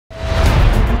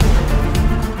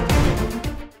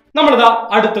നമ്മളിതാ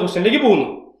അടുത്ത ക്വസ്റ്റ്യനിലേക്ക് പോകുന്നു.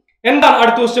 എന്താണ്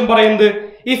അടുത്ത ക്വസ്റ്റ്യൻ പറയുന്നത്?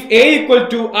 If a equal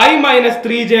to I minus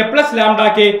 3j plus lambda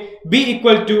k, b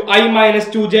equal to I minus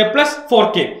 2j plus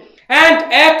 4k and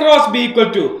a cross b equal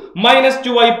to minus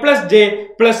 2i plus j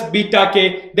plus beta k,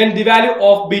 then the value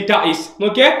of beta is.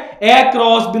 നോക്കിയേ, a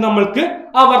cross b നമ്മൾക്ക്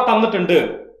അവർ തന്നിട്ടുണ്ട്.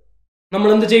 നമ്മൾ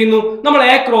എന്ത് ചെയ്യുന്നു? നമ്മൾ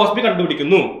a cross b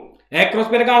കണ്ടുപിടിക്കുന്നു. a cross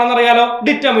b കാണാൻ അറിയാലോ,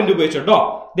 determinant ഉപയോഗിച്ചിട്ടോ.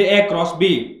 the a cross b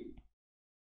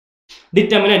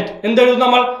determinant എന്തെഴുതും?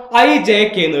 നമ്മൾ i j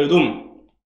k എന്ന് എഴുതും.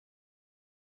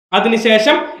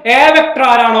 അതിനുശേഷം എ വെക്ടർ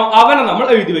ആരാണോ അവനെ നമ്മൾ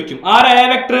എഴുതി വെക്കും. ആരാ എ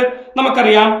വെക്ടർ?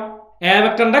 നമുക്കറിയാം എ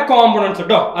വെക്ടറിന്റെ കോമ്പണന്റ്സ്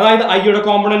കേട്ടോ. അതായത് ഐയുടെ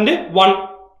കോമ്പണന്റ് 1,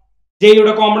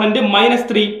 ജെയുടെ കോമ്പണന്റ്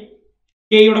 -3,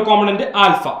 കെയുടെ കോമ്പണന്റ്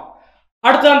ആൽഫ.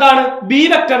 അടുത്തത് എന്താണ്? ബി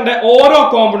വെക്ടറിന്റെ ഓരോ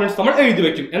കോമ്പണന്റ്സ് നമ്മൾ എഴുതി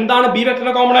വെക്കും. എന്താണ് ബി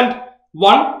വെക്ടറിന്റെ കോമ്പണന്റ്?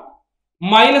 1,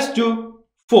 -2,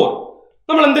 4.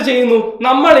 നമ്മൾ എന്ത് ചെയ്യുന്നു?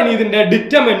 നമ്മൾ ഇനി ഇതിന്റെ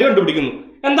ഡിറ്റർമിനന്റ് കണ്ടുപിടിക്കുന്നു.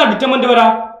 എന്താ ഡിറ്റർമിനന്റ് വരാ?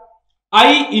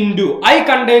 ഐ ഇൻറ്റു ഐ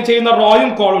കണ്ടെയ്ൻ ചെയ്യുന്ന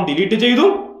റോയും കോളും ഡിലീറ്റ് ചെയ്തു.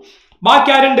 ബാക്കി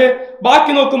ആരുണ്ട്?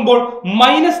 ബാക്കി നോക്കുമ്പോൾ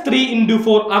 -3 ×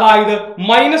 4, അതായത്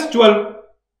 -12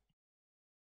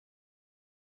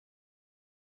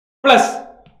 പ്ലസ്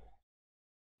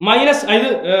മൈനസ്, അതായത്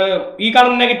ഈ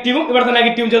കാണുന്ന നെഗറ്റീവും ഇവിടുത്തെ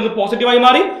നെഗറ്റീവും ചേർന്ന് പോസിറ്റീവായി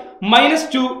മാറി.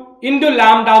 -2 ×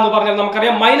 ലാംഡ എന്ന് പറഞ്ഞാൽ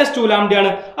നമുക്കറിയാം -2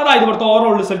 ലാംഡയാണ്. അതായത് ഇവിടുത്തെ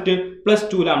ഓവറോൾ റിസൾട്ട്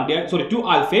 +2 ലാംഡ, 2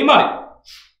 ആൽഫയായി മാറി.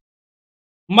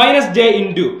 -j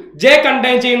ഇൻറ്റു ജെ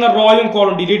കണ്ടെയ്ൻ ചെയ്യുന്ന റോയും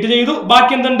കോളും ഡിലീറ്റ് ചെയ്തു.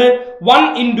 ബാക്കി എന്തുണ്ട്? 1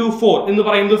 × 4 എന്ന്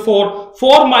പറയുന്നത്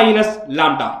 4 minus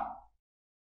lambda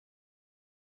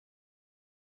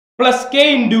plus K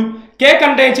into K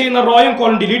contain ചെയ്യുന്ന റോയും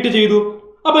കോളും ഡിലീറ്റ് ചെയ്തു.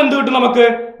 അപ്പൊ എന്ത് കിട്ടും നമുക്ക്?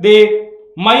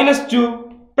 -2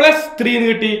 + 3 എന്ന്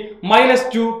കിട്ടി.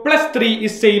 -2 + 3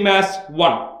 is same as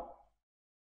 1.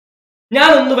 ഞാൻ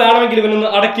ഒന്ന് വേണമെങ്കിൽ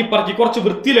ഇവനൊന്ന് അടക്കി പറക്കി കുറച്ച്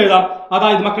വൃത്തിയിൽ എഴുതാം.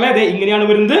 അതായത് മക്കളെ ഇങ്ങനെയാണ്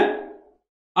വരുന്നത്.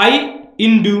 I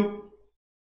into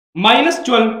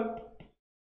 -12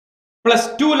 plus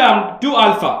 2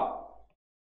 alpha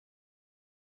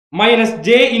minus j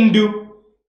into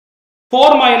 4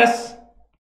 minus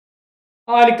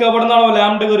ആലിക്ക് എവിടെ നിന്നാണോ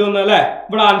ലാംഡ കയറി വന്നത് അല്ലേ?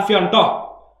 ഇവിടെ ആൽഫയാണ് കേട്ടോ,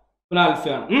 ഇവിടെ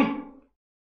ആൽഫയാണ്.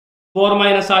 4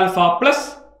 minus alpha plus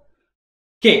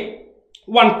k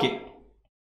 1k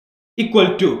equal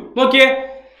to. നോക്കിയേ,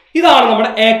 ഇതാണ്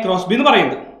നമ്മുടെ a cross b എന്ന്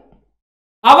പറയുന്നത്.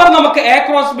 അവർ നമുക്ക് എ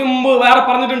ക്രോസ് ബി മുമ്പ് വേറെ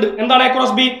പറഞ്ഞിട്ടുണ്ട്. എന്താണ് എ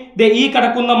ക്രോസ് ബി? ഈ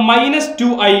കിടക്കുന്ന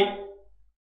 -2i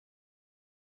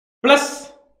plus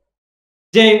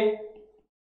J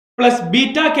plus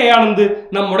beta K ആണെന്ത്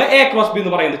നമ്മുടെ എ ക്രോസ് ബി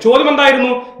എന്ന് പറയുന്നത്. ചോദ്യം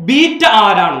എന്തായിരുന്നു? ബീറ്റ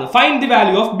ആരാണെന്ന്. Find the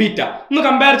value of beta. ഒന്ന്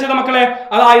കമ്പയർ ചെയ്ത മക്കളെ.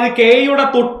 അതായത് കെയുടെ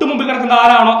തൊട്ട് മുമ്പിൽ കിടക്കുന്ന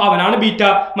ആരാണോ അവനാണ് ബീറ്റ.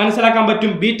 മനസ്സിലാക്കാൻ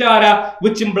പറ്റും ബീറ്റ ആരാ?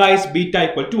 Which implies beta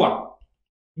 = 1.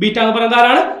 ബീറ്റ എന്ന് പറയുന്നത്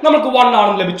ആരാണ്? നമുക്ക് 1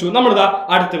 ആണെന്ന് ലഭിച്ചു. നമ്മളിതാ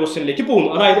അടുത്ത ക്വസ്റ്റ്യനിലേക്ക് പോകുന്നു.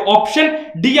 അതായത് ഓപ്ഷൻ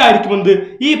ഡി ആയിരിക്കും എന്ത്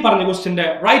ഈ പറഞ്ഞ ക്വസ്റ്റ്യന്റെ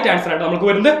റൈറ്റ് ആൻസർ ആയിട്ട് നമുക്ക്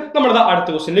വരുന്നത്. നമ്മളിതാ അടുത്ത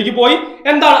ക്വസ്റ്റ്യനിലേക്ക് പോയി.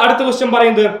 എന്താണ് അടുത്ത ക്വസ്റ്റ്യൻ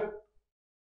പറയുന്നത്?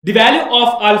 The value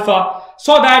of alpha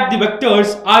so that the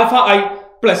vectors alpha I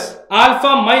plus alpha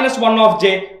 -1 of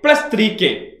J plus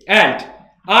 3k and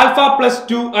alpha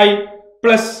 +2i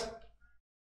plus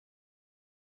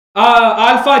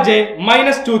alpha J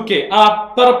 -2k are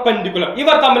perpendicular.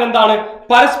 ഇവർ തമ്മിൽ എന്താണ്?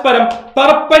 പരസ്പരം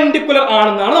പെർപെൻഡിക്കുലർ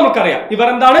ആണെന്നാണ് നമുക്കറിയാം. ഇവർ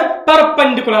എന്താണ്?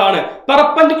 പെർപെൻഡിക്കുലർ ആണ്.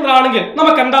 പെർപെൻഡിക്കുലർ ആണെങ്കിൽ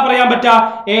നമുക്ക് എന്താ പറയാൻ പറ്റുക?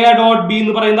 a.b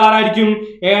എന്ന് പറയുന്നത് ആരായിരിക്കും?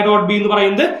 a.b എന്ന്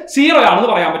പറയുന്നത് 0 ആണെന്ന്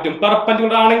പറയാൻ പറ്റും.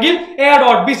 പെർപെൻഡിക്കുലർ ആണെങ്കിൽ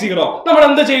a.b 0. നമ്മൾ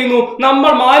എന്ത് ചെയ്യുന്നു?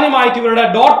 നമ്മൾ മാന്യമായിട്ട് ഇവരുടെ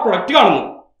ഡോട്ട് പ്രൊഡക്റ്റ് കാണുന്നു.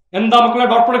 എന്താ മക്കളെ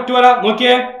ഡോട്ട് പ്രൊഡക്റ്റ് വരാ?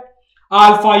 നോക്കിയേ,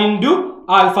 alpha into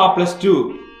alpha +2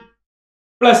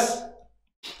 plus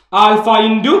alpha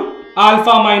into alpha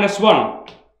 -1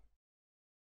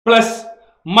 plus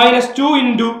 -2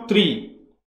 × 3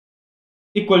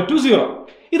 = 0.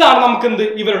 ഇതാണ് നമുക്ക് എന്ത്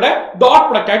ഇവരുടെ ഡോട്ട്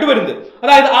പ്രൊഡക്റ്റ് ആയിട്ട് വരുന്നത്.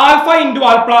 അതായത് ആൽഫ ഇൻറ്റു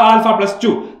ആൽഫ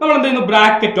 +2 നമ്മൾ എന്ത് ചെയ്യുന്നു?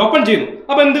 ബ്രാക്കറ്റ് ഓപ്പൺ ചെയ്യുന്നു.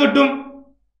 അപ്പൊ എന്ത് കിട്ടും?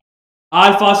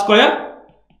 Alpha square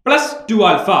plus 2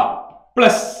 alpha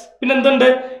plus പിന്നെ എന്തുണ്ട്?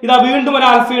 ഇതാ വീണ്ടും ഒരു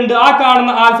ആൽഫ ഉണ്ട്. ആ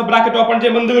കാണുന്ന ആൽഫ ബ്രാക്കറ്റ് ഓപ്പൺ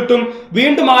ചെയ്യുമ്പോൾ എന്ത് കിട്ടും?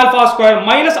 വീണ്ടും ആൽഫ സ്ക്വയർ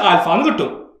മൈനസ് ആൽഫ എന്ന്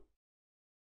കിട്ടും.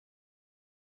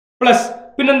 പ്ലസ്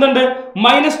പിന്നെ എന്തുണ്ട്?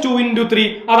 -2 × 3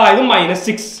 അതായത്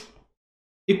 -6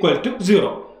 =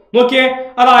 0. നോക്കിയേ,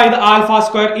 അതായത് alpha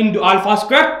square into alpha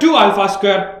square 2 alpha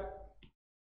square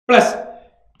plus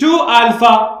 2 alpha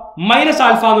minus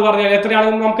alpha എന്ന് പറഞ്ഞാൽ എത്രയാണ്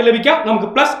നമുക്ക് ലഭിക്കുക? നമുക്ക്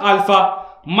പ്ലസ് ആൽഫ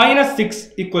 -6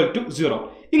 = 0.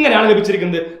 ഇങ്ങനെയാണ്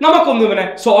ലഭിച്ചിരിക്കുന്നത്. നമുക്കൊന്ന് ഇവനെ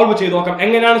സോൾവ് ചെയ്ത് നോക്കാം.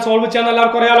 എങ്ങനെയാണ് സോൾവ് ചെയ്യാന്ന്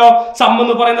എല്ലാവർക്കും അറിയാലോ. സം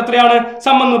എന്ന് പറയുന്നത് എത്രയാണ്?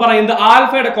 സം എന്ന് പറയുന്നത്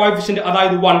ആൽഫയുടെ കോഎഫിഷ്യന്റ്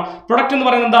അതായത് 1. പ്രൊഡക്റ്റ് എന്ന്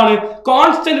പറയുന്നത് എന്താണ്?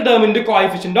 കോൺസ്റ്റന്റ് ടേമിന്റെ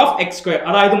കോഎഫിഷ്യന്റ് ഓഫ് x²,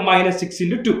 അതായത് -6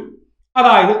 × 2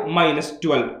 അതായത്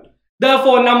 -12.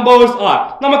 Therefore numbers are,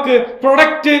 നമുക്ക്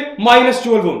പ്രൊഡക്റ്റ്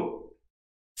 -12ഉം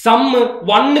സം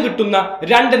 1 കിട്ടുന്ന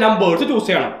രണ്ട് നമ്പേഴ്സ് ചൂസ്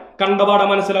ചെയ്യണം. കണ്ടപാടെ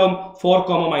മനസ്സിലാവും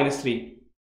 4, -3.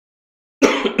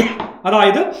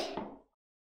 അതായത്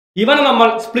ഇവനെ നമ്മൾ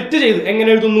സ്പ്ലിറ്റ് ചെയ്ത് എങ്ങനെ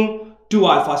എഴുതുന്നു? 2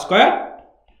 alpha square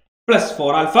plus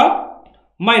 4 alpha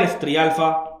minus 3 alpha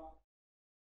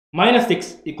minus 6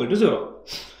 equal to 0.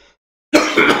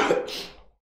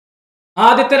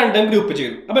 ആദ്യത്തെ രണ്ടും ഗ്രൂപ്പ്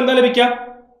ചെയ്തു. അപ്പൊ എന്താ ലഭിക്കുക?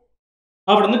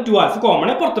 അവിടുന്ന് 2 ആൽഫ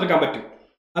കോമണെ പുറത്തെടുക്കാൻ പറ്റും.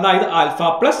 അതായത് ആൽഫ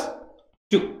പ്ലസ്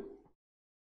 2.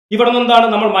 ഇവിടെ നിന്ന് എന്താണ്?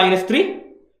 നമ്മൾ മൈനസ് 3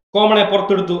 കോമണെ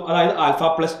പുറത്തെടുത്തു. അതായത് ആൽഫ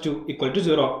പ്ലസ് 2 ഈക്വൽ ടു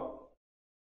 0.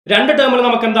 രണ്ട് ടേമിൽ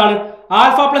നമുക്ക് എന്താണ്?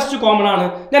 ആൽഫ പ്ലസ് 2 കോമൺ ആണ്.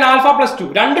 ഞാൻ ആൽഫ പ്ലസ് 2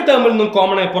 രണ്ട് ടേമിൽ നിന്നും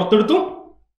കോമണെ പുറത്തെടുത്തു.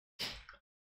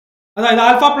 അതായത്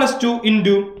alpha plus 2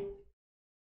 into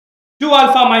 2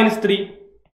 alpha minus 3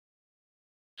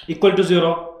 equal to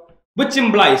 0, which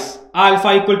implies alpha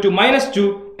equal to minus 2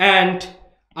 and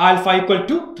alpha equal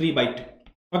to 3/2.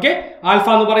 Okay, alpha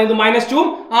എന്ന് പറയുന്നത് മൈനസ് 2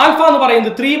 ആൽഫ എന്ന്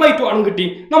പറയുന്നത് 3/2 ആണ് കിട്ടി.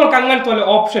 നമുക്ക് അങ്ങനത്തെ വല്ല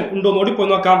ഓപ്ഷൻ ഉണ്ടോ എന്ന് കൂടി പോയി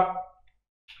നോക്കാം.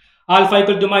 Alpha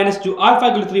equal to minus 2 alpha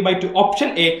equal to 3/2 option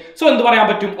A. So എന്ത് പറയാൻ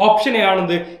പറ്റും? ഓപ്ഷൻ എ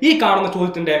ആണെന്ന് ഈ കാണുന്ന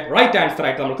ചോദ്യത്തിന്റെ റൈറ്റ് ആൻസർ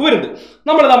ആയിട്ട് നമുക്ക് വരുന്നത്.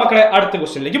 നമ്മൾ മക്കളെ അടുത്ത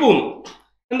ക്വസ്റ്റ്യനിലേക്ക് പോകുന്നു.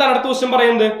 എന്താണ് അടുത്ത ക്വസ്റ്റ്യൻ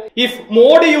പറയുന്നത്? If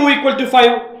mode U equal to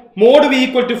 5 mod v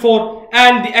equal to 4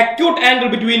 and the acute angle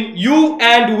between u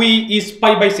and v is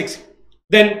pi/6,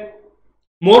 then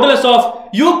modulus of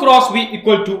u cross v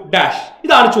equal to dash.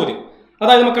 ഇതാണ് ചോദ്യം.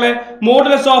 അതായത് മക്കളെ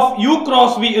modulus of U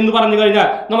cross V എന്ന് പറഞ്ഞു കഴിഞ്ഞാൽ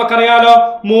നമുക്കറിയാലോ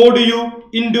mode U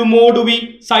into mode V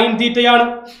sign തീറ്റയാണ്.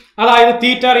 അതായത്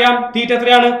തീറ്റ അറിയാം. തീറ്റ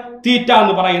എത്രയാണ്? തീറ്റ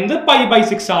എന്ന് പറയുന്നത്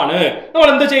pi/6 ആണ്. നമ്മൾ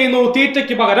എന്ത് ചെയ്യുന്നു?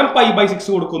 തീറ്റയ്ക്ക് പകരം pi/6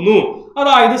 കൊടുക്കുന്നു.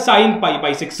 അതായത് സൈൻ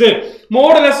pi/6.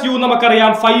 മോഡുലസ് യു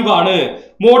നമുക്കറിയാം 5 ആണ്.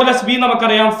 മോഡുലസ് വി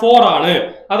നമുക്കറിയാം 4 ആണ്.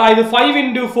 അതായത് 5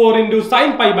 ഇൻറ്റു 4 ഇൻറ്റു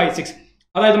സൈൻ pi/6.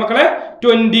 അതായത് മക്കളെ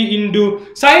 20 into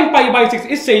sine pi/6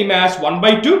 is same as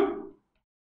 1/2.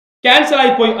 Cancel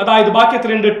ആയി പോയി. അതായത് ബാക്കി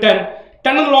എത്രയുണ്ട്? 10.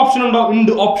 10 എന്നുള്ള ഓപ്ഷൻ ഉണ്ടോ?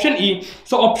 ഉണ്ട്. Option E.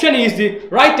 So option E is the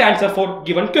right answer four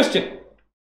given question.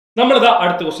 നമ്മൾ ഇതാ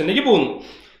അടുത്ത ക്വസ്റ്റ്യനിലേക്ക് പോകുന്നു.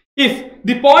 If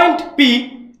the point P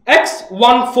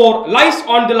x14 lies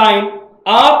on the line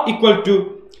r equal to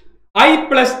I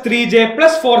plus 3j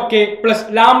plus 4k plus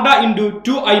lambda into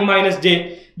 2i minus j,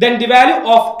 then the value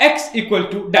of x equal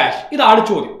to dash. ഇതാണ്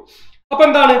ചോദ്യം. അപ്പൊ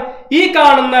എന്താണ്? ഈ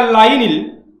കാണുന്ന ലൈനിൽ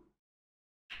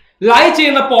ലൈ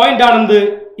ചെയ്യുന്ന point ആണെന്ത്?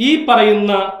 ഈ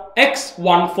പറയുന്ന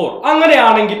x14.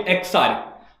 അങ്ങനെയാണെങ്കിൽ x ആര്?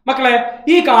 മക്കളെ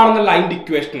ഈ കാണുന്ന ലൈൻ്റെ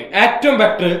ഇക്വേഷന് ആറ്റം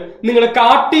വെക്ടർ നിങ്ങൾ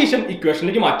കാർട്ടീഷ്യൻ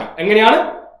ഇക്വേഷനിലേക്ക് മാറ്റാം. എങ്ങനെയാണ്?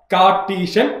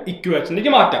 കാർട്ടീഷ്യൻ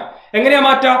ഇക്വേഷനിലേക്ക് മാറ്റാം. എങ്ങനെയാ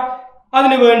മാറ്റാം?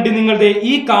 അതിനു വേണ്ടി നിങ്ങളുടെ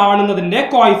ഈ കാണുന്നതിന്റെ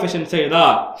കോഎഫിഷ്യൻസ്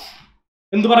എഴുതാം.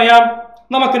 എന്ത് പറയാം?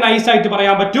 നമുക്ക് നൈസായിട്ട്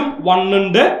പറയാൻ പറ്റും. 1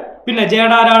 ഉണ്ട്, പിന്നെ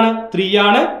ജേഡാരാണ് 3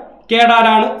 ആണ്,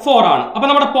 കേഡാരാണ് 4 ആണ്. അപ്പൊ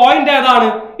നമ്മുടെ പോയിന്റ് ഏതാണ്?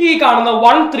 ഈ കാണുന്ന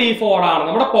 1 3 4 ആണ്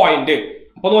നമ്മുടെ പോയിന്റ്.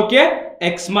 അപ്പൊ നോക്കിയേ,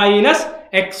 X minus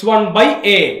x1 by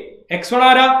A. x1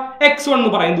 ആരാ? x1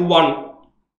 എന്ന് പറയുന്നത് 1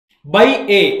 ബൈ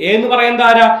എ എന്ന് പറയുന്നത്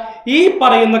ആരാ? ഈ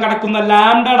പറയുന്ന കിടക്കുന്ന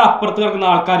ലാംഡയുടെ അപ്പുറത്ത്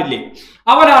കിടക്കുന്ന ആൾക്കാരില്ലേ,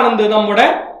 അവരാണെന്ത്? നമ്മുടെ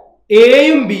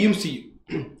എയും ബിയും സിയും.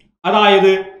 അതായത്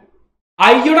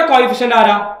ഐയുടെ കോഎഫിഷ്യന്റ്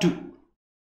ആരാ? 2.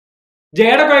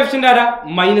 ജെയുടെ കോഎഫിഷ്യന്റ് ആരാ?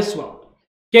 -1.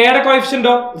 കെയുടെ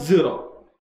കോഎഫിഷ്യന്റോ 0.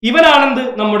 ഇവനാണെന്ത്?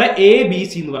 നമ്മുടെ എ ബി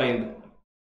സി എന്ന് പറയുന്നത്.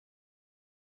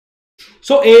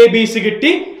 സോ എ ബി സി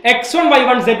കിട്ടി, x1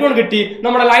 y1 z1 കിട്ടി.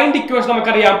 നമ്മുടെ ലൈൻ ഇക്വേഷൻ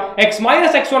നമുക്കറിയാം, x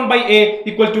minus x1 by A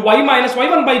equal to y minus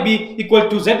y1 by B equal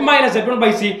to z minus z1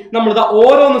 by C. നമ്മൾ ഇത്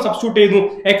ഓരോന്ന് substitute ചെയ്യുന്നു.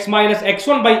 x minus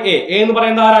x1 by A എന്ന്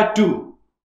പറയുന്നത് ആരാ? 2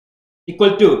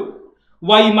 equal to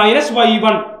y minus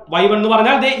y1. y1 എന്ന്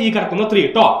പറഞ്ഞാൽ ദേ ഈ കിടക്കുന്ന 3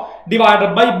 കേട്ടോ,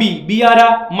 ഡിവൈഡഡ് ബൈ ബി. ബി ആരാ?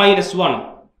 -1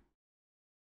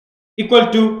 equal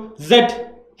to z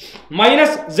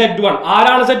minus z1.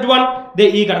 ആരാണ് z1? ദേ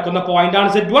ഈ കിടക്കുന്ന പോയിന്റ് ആണ്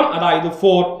z1. അതായത്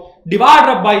 4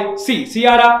 ഡിവൈഡഡ് ബൈ സി. സി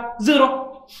ആരാ? 0.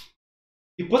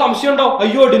 ഇപ്പൊ സംശയം ഉണ്ടോ?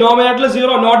 അയ്യോ ഡിനോമിനേറ്ററിൽ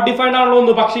 0 നോട്ട് ഡിഫൈൻഡ് ആണല്ലോ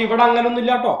എന്ന്. പക്ഷെ ഇവിടെ അങ്ങനൊന്നും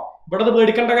ഇല്ല കേട്ടോ. ഇവിടെ അത്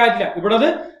പേടിക്കേണ്ട കാര്യമില്ല. ഇവിടെ അത്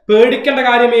പേടിക്കേണ്ട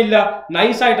കാര്യമേ ഇല്ല.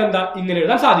 നൈസായിട്ട് എന്താ ഇങ്ങനെ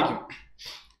എഴുതാൻ സാധിക്കും.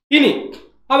 ഇനി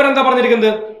അവരെന്താ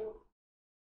പറഞ്ഞിരിക്കുന്നത്?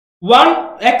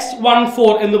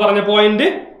 1x14 എന്ന് പറഞ്ഞ പോയിന്റ്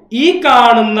ഈ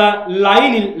കാണുന്ന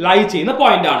ലൈനിൽ ലൈ ചെയ്യുന്ന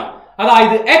പോയിന്റ് ആണ്.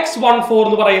 അതായത് x14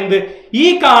 എന്ന് പറയുന്നത് ഈ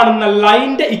കാണുന്ന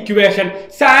ലൈനിന്റെ ഇക്വേഷൻ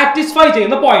സാറ്റിസ്ഫൈ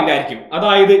ചെയ്യുന്ന പോയിന്റ് ആയിരിക്കും.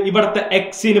 അതായത് ഇവിടുത്തെ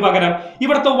എക്സിന് പകരം,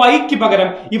 ഇവിടുത്തെ വൈക്ക് പകരം,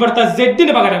 ഇവിടുത്തെ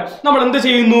സെഡിന് പകരം നമ്മൾ എന്ത്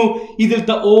ചെയ്യുന്നു?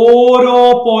 ഇതിലത്തെ ഓരോ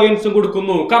പോയിന്റ്സും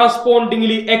കൊടുക്കുന്നു.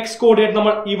 കറസ്പോണ്ടിംഗ്ലി എക്സ് കോർഡിനേറ്റ്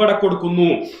നമ്മൾ ഇവിടെ കൊടുക്കുന്നു,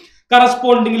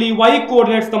 കറസ്പോണ്ടിംഗ്ലി വൈ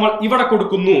കോർഡിനേറ്റ്സ് നമ്മൾ ഇവിടെ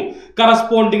കൊടുക്കുന്നു,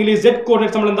 കറസ്പോണ്ടിംഗ്ലി സെഡ്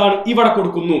കോർഡിനേറ്റ്സ് നമ്മൾ എന്താണ് ഇവിടെ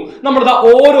കൊടുക്കുന്നു. നമ്മൾ ഇതാ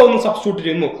ഓരോന്നും സബ്സ്റ്റിറ്റ്യൂട്ട്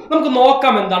ചെയ്യുന്നു. നമുക്ക്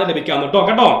നോക്കാം എന്താണ് ലഭിക്കാന്ന്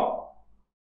കേട്ടോ.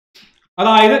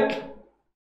 അതായത്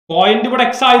പോയിന്റ് ഇവിടെ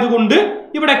എക്സ് ആയതുകൊണ്ട്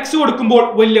ഇവിടെ എക്സ് കൊടുക്കുമ്പോൾ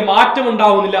വലിയ മാറ്റം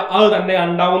ഉണ്ടാവുന്നില്ല, അത് തന്നെയാണ്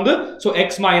ഉണ്ടാവുന്നത്. So x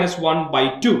minus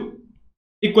 1/2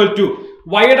 equal to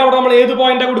വൈയുടെ അവിടെ നമ്മൾ ഏത്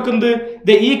പോയിന്റാണ് കൊടുക്കുന്നത്?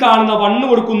 ഈ കാണുന്ന 1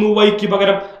 കൊടുക്കുന്നു വൈക്ക്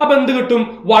പകരം. അപ്പൊ എന്ത് കിട്ടും?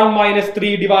 1 മൈനസ്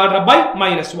 3 ഡിവൈഡഡ് ബൈ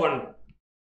 -1.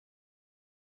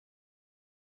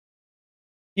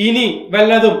 ഇനി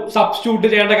വല്ലതും സബ്സ്റ്റിറ്റ്യൂട്ട്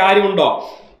ചെയ്യേണ്ട കാര്യമുണ്ടോ?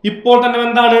 ഇപ്പോൾ തന്നെ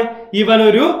എന്താണ്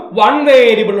ഇവനൊരു വൺ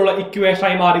വേരിയബിൾ ഉള്ള ഇക്വേഷൻ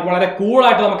ആയി മാറി. വളരെ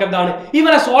കൂളായിട്ട് നമുക്ക് എന്താണ്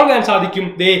ഇവനെ സോൾവ് ചെയ്യാൻ സാധിക്കും.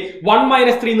 ദേ 1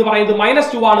 - 3 എന്ന് പറയുന്നത്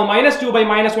 -2 ആണ്.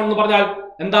 -2/-1 എന്ന് പറഞ്ഞാൽ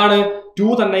എന്താണ്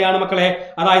 2 തന്നെയാണ് മക്കളെ.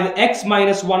 അതായത് x -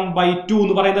 1/2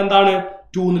 എന്ന് പറയുന്നത് എന്താണ്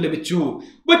 2 എന്ന് ലഭിച്ചു.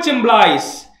 which implies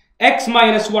x -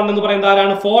 1 എന്ന് പറയുന്നത്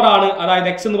ആരാണ് 4 ആണ്. അതായത്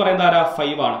x എന്ന് പറയുന്നത് ആരാ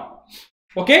 5 ആണ്.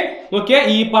 ഓക്കെ നോക്കിയേ,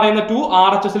 ഈ പറയുന്ന 2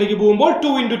 RHS ലേക്ക് പോകുമ്പോൾ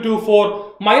 2 × 2 4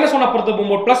 -1 അപ്പുറത്ത്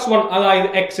പോകുമ്പോൾ +1 അതായത്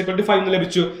x = 5 എന്ന്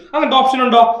ലഭിച്ചു. അങ്ങനത്തെ ഓപ്ഷൻ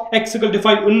ഉണ്ടോ? x =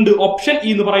 5 ഉണ്ട്. ഓപ്ഷൻ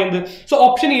ഇ എന്ന് പറയുന്നത്. സോ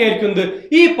ഓപ്ഷൻ ഇ ആയിരിക്കും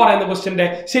ഈ പറയുന്ന ക്വസ്റ്റ്യന്റെ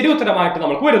ശരി ഉത്തരമായിട്ട്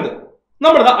നമുക്ക് വരുന്നത്.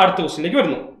 നമ്മൾ അടുത്ത ക്വസ്റ്റ്യനിലേക്ക്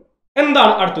വരുന്നു.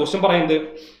 എന്താണ് അടുത്ത ക്വസ്റ്റ്യൻ പറയുന്നത്?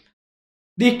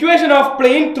 The equation of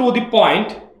plane through the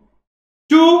point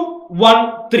 2 1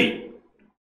 3.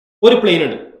 ഒരു പ്ലെയിൻ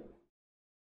ഉണ്ട്.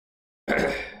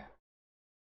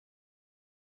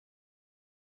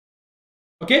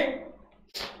 ഓക്കെ,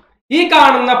 ഈ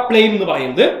കാണുന്ന പ്ലെയിൻ എന്ന്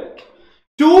പറയുന്നത്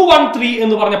 2 1 3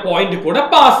 എന്ന് പറഞ്ഞ പോയിന്റ് കൂടെ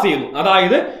പാസ് ചെയ്യുന്നു.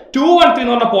 അതായത് 2 1 3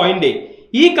 എന്ന് പറഞ്ഞ പോയിന്റ്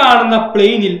ഈ കാണുന്ന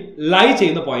പ്ലെയിനിൽ ലൈ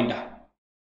ചെയ്യുന്ന പോയിന്റാണ്.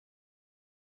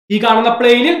 ഈ കാണുന്ന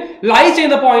പ്ലെയിനിൽ ലൈ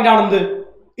ചെയ്യുന്ന പോയിന്റ് ആണെന്ത്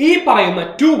ഈ പറയുന്ന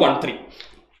 2 1 3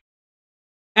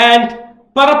 and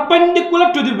perpendicular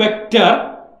to the vector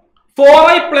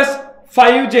 4i +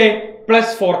 5j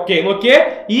 + 4k. നോക്കിയേ,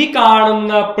 ഈ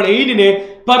കാണുന്ന പ്ലെയിനിന്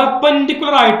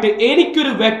പെർപെൻഡിക്കുലർ ആയിട്ട്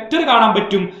എനിക്കൊരു വെക്ടർ കാണാൻ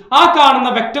പറ്റും. ആ കാണുന്ന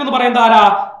വെക്ടർ എന്ന് പറയുന്നത് ആരാ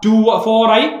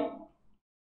 4i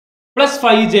 +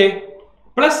 5j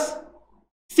 +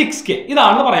 6k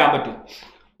ഇതാണെന്ന് പറയാൻ പറ്റും.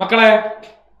 മക്കളെ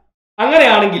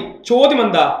അങ്ങനെയാണെങ്കിൽ ചോദ്യം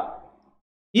എന്താ?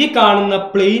 ഈ കാണുന്ന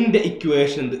പ്ലെയിനിന്റെ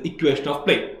ഇക്വേഷൻ ഇക്വേഷൻ ഓഫ്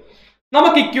പ്ലെയിൻ.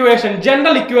 നമുക്ക് equation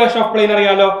general equation of plane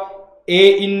അറിയാലോ. a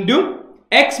 ×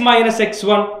 x -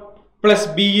 x1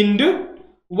 + b ×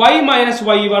 y -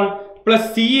 y1 +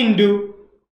 c ×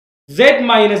 z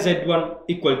 - z1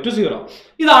 = 0.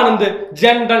 ഇതാണ്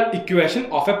general equation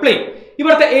of A plain.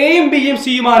 ഇവിടുത്തെ എയും ബിയും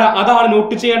സിയും ആരാ? അതാണ്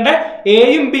നോട്ട് ചെയ്യേണ്ടത്.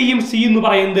 എയും ബിയും സി എന്ന്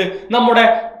പറയുന്നത് നമ്മുടെ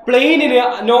പ്ലെയിനിന്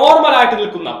നോർമൽ ആയിട്ട്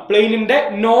നിൽക്കുന്ന പ്ലെയിനിന്റെ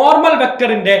നോർമൽ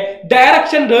വെക്ടറിന്റെ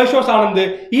ഡയറക്ഷൻ റേഷ്യോസ് ആണെന്ത്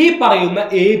ഈ പറയുന്ന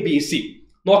എ ബി സി.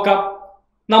 നോക്കാം,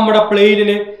 നമ്മുടെ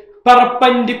പ്ലെയിനിന്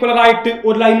പെർപെൻഡിക്കുലർ ആയിട്ട്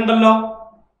ഒരു ലൈൻ ഉണ്ടല്ലോ.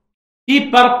 ഈ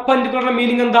പെർപെൻഡിക്കുലർ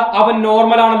മീനിങ് എന്താ? അവൻ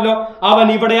നോർമൽ ആണല്ലോ. അവൻ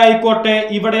ഇവിടെ ആയിക്കോട്ടെ,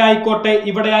 ഇവിടെ ആയിക്കോട്ടെ,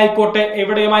 ഇവിടെ ആയിക്കോട്ടെ,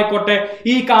 എവിടെയും ആയിക്കോട്ടെ,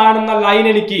 ഈ കാണുന്ന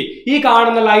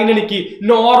ലൈൻ എനിക്ക്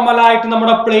നോർമൽ ആയിട്ട്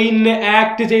നമ്മുടെ പ്ലെയിനിന്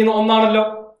ആക്ട് ചെയ്യുന്ന ഒന്നാണല്ലോ.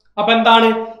 അപ്പൊ എന്താണ്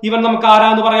ഇവൻ നമുക്ക്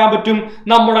ആരാന്ന് പറയാൻ പറ്റും?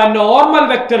 നമ്മുടെ നോർമൽ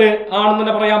വെക്ടർ ആണെന്ന്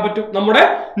തന്നെ പറയാൻ പറ്റും. നമ്മുടെ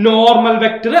നോർമൽ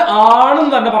വെക്ടർ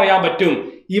ആണെന്ന് തന്നെ പറയാൻ പറ്റും.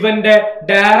 ഇവന്റെ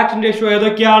ഡയറക്ഷൻ റേഷ്യോ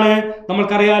ഏതൊക്കെയാണ്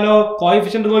നമ്മൾക്കറിയാലോ.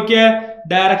 കോഎഫിഷ്യന്റ് നോക്കിയേ,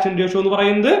 ഡയറക്ഷൻ റേഷ്യോ എന്ന്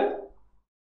പറയുന്നത്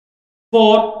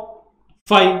 4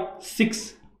 5 6.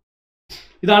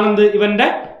 ഇതാണ് ഇവന്റെ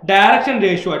ഡയറക്ഷൻ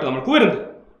റേഷ്യോ ആയിട്ട് നമുക്ക് വരുന്നത്.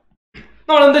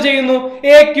 നമ്മൾ എന്ത് ചെയ്യുന്നു?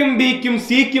 എക്കും ബിക്കും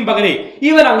സിക്കും പകരം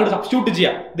ഇവൻ അങ്ങോട്ട് സബ്സ്റ്റിറ്റ്യൂട്ട്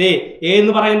ചെയ്യാം. ദേ എ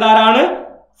എന്ന് പറയുന്നത് ആരാണ്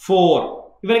 4.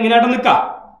 ഇവൻ എങ്ങനെയായിട്ട് നിൽക്കാം?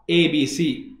 എ ബി സി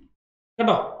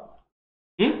കേട്ടോ.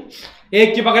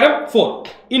 എക്ക് പകരം 4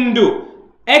 ×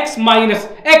 x -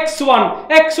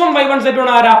 x1 y1 z1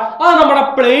 ആരാ? അത് നമ്മുടെ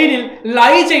പ്ലെയിനിൽ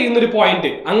ലൈ ചെയ്യുന്ന ഒരു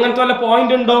പോയിന്റ്. അങ്ങനത്തെ വല്ല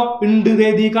പോയിന്റ് ഉണ്ടോ? ഉണ്ട്.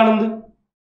 ഈ കാണുന്നത്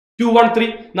 2 1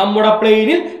 3 നമ്മുടെ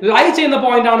പ്ലെയിനിൽ ലൈ ചെയ്യുന്ന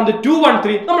പോയിന്റ് ആണെന്ന് 2 1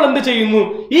 3. നമ്മൾ എന്ത് ചെയ്യുന്നു?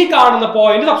 ഈ കാണുന്ന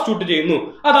പോയിന്റ് സബ്സ്റ്റിറ്റ്യൂട്ട് ചെയ്യുന്നു.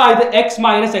 അതായത് x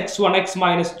 - x1 x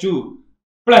 - 2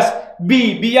 plus b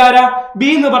ആരാ? b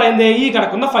എന്ന് പറയുന്നത് ഈ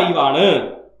കിടക്കുന്ന 5 ആണ്.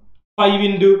 5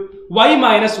 × y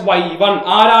 - y1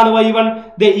 ആരാണ് y1?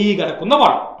 ഈ കിടക്കുന്ന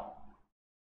 1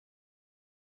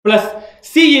 പ്ലസ്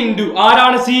c ×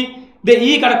 ആരാണ് c?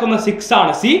 ഈ കിടക്കുന്ന 6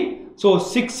 ആണ് c. സോ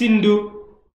 6 ×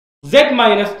 z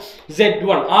 -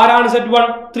 z1 ആരാണ് z1?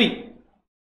 3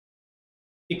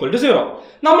 = 0.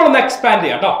 നമ്മളൊന്ന് എക്സ്പാൻഡ്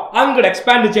ചെയ്യാം കേട്ടോ. അങ്ങോട്ട്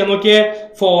എക്സ്പാൻഡ് ചെയ്യാൻ നോക്കിയേ.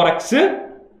 4x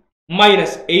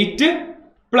 - 8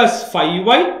 +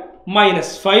 5y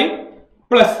 - 5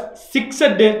 +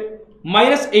 6z -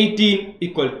 18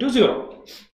 = 0.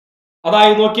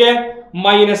 അതായത് നോക്കിയേ,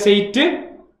 -8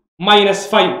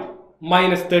 - 5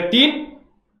 - 13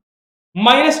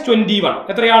 - 21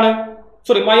 എത്രയാണ്?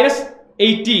 സോറി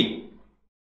 -18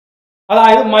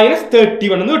 അതായത്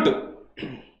 -31 എന്ന് കിട്ടും.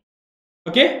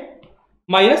 Okay,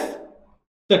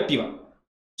 -31.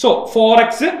 So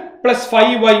 4x +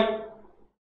 5y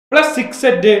 +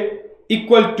 6z =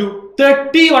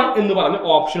 31 എന്ന് പറഞ്ഞ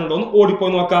ഓപ്ഷൻ ഉണ്ടോ എന്ന്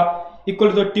ഓടിപ്പോയി നോക്കാം.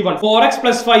 =31. 4x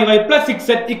 + 5y + 6z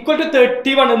 =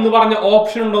 31 എന്ന് പറഞ്ഞ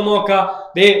ഓപ്ഷൻ ഉണ്ടോ നോക്കാം.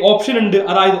 ഓപ്ഷൻ ഉണ്ട്,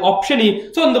 അതായത് ഓപ്ഷൻ ഇ.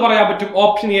 സോ എന്ത് പറയാൻ പറ്റും?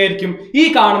 ഓപ്ഷൻ ഇ ആയിരിക്കും ഈ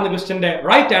കാണുന്ന ക്വസ്റ്റ്യന്റെ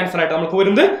റൈറ്റ് ആൻസർ ആയിട്ട് നമുക്ക്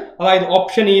വരുന്നത്. അതായത്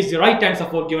option E is the right answer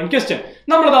four given question.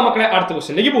 നമ്മൾ മക്കളെ അടുത്ത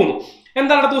ക്വസ്റ്റ്യനിലേക്ക് പോകുന്നു.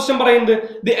 എന്താണ് അടുത്ത ക്വസ്റ്റ്യൻ പറയുന്നത്?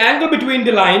 The angle between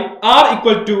the line r =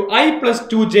 i +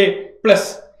 2j +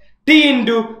 t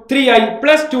 × 3i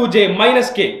 + 2j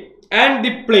 - k and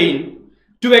the plane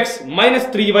 2x minus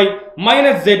 3y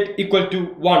minus z equal to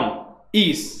 1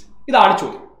 is. ഇതാണ്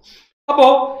ചോദ്യം. അപ്പോ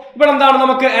ഇവിടെ എന്താണ്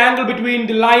നമുക്ക് angle between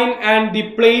the line and the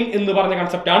plain എന്ന് പറഞ്ഞ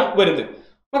concept ആണ് വരുന്നത്.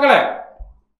 മക്കളെ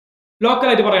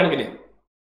ലോക്കലായിട്ട് പറയുകയാണെങ്കിൽ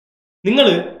നിങ്ങൾ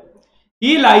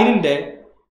ഈ ലൈനിന്റെ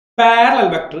പാരലൽ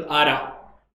വെക്ടർ ആരാ?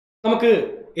 നമുക്ക്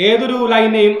ഏതൊരു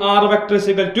ലൈനെയും r vector is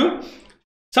equal to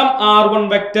some r1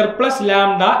 vector plus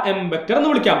lambda m vector എന്ന്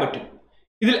വിളിക്കാൻ പറ്റും.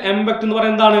 ഇതിൽ m വെക്ടർ എന്ന്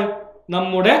പറയുന്നത് എന്താണ്?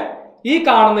 നമ്മുടെ ഈ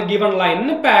കാണുന്ന ഗിവൺ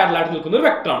ലൈനിന് പാരലൽ ആയിട്ട് നിൽക്കുന്ന ഒരു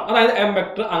വെക്ടറാണ്. അതായത് m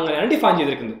വെക്ടർ അങ്ങനെയാണ് ഡിഫൈൻ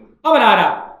ചെയ്തിരിക്കുന്നത്. അവൻ ആരാ?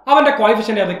 അവന്റെ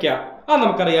കോഎഫിഷ്യന്റ് ഏതൊക്കെയാ? അത്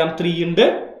നമുക്കറിയാം. 3 ഉണ്ട്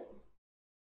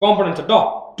കോമ്പണൻസ് കേട്ടോ,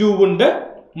 2 ഉണ്ട്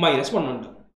 -1 ഉണ്ട്.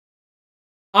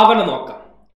 അവനെ നോക്കാം.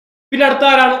 പിന്നെ അടുത്ത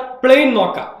ആരാണ്? പ്ലെയിൻ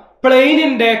നോക്കാം.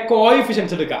 പ്ലെയിനിന്റെ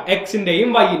കോഎഫിഷ്യൻസ് എടുക്കാം, എക്സിന്റെയും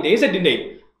വൈന്റെയും സെറ്റിന്റെയും.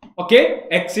 ഓക്കെ,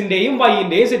 എക്സിന്റെയും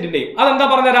വൈന്റെയും സെറ്റിന്റെയും. അതെന്താ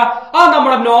പറഞ്ഞുതരാം? അത്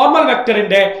നമ്മുടെ നോർമൽ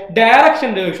വെക്ടറിന്റെ ഡയറക്ഷൻ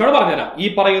റേഷ്യോ പറഞ്ഞുതരാം. ഈ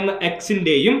പറയുന്ന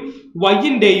എക്സിന്റെയും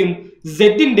വൈന്റെയും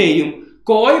സെറ്റിന്റെയും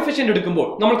കോഎഫിഷ്യന്റ് എടുക്കുമ്പോൾ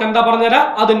നമുക്ക് എന്താ പറഞ്ഞുതരാം?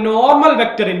 അത് നോർമൽ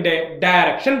വെക്ടറിന്റെ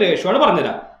ഡയറക്ഷൻ റേഷ്യോ ആണ്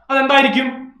പറഞ്ഞുതരാം. അതെന്തായിരിക്കും?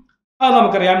 അത്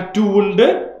നമുക്കറിയാം. 2 ഉണ്ട്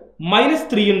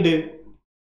 -3 ഉണ്ട്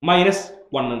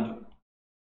 -1 ഉണ്ട്.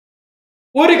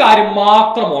 ഒരു കാര്യം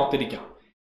മാത്രം ഓർത്തിരിക്കാം,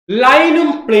 ലൈനും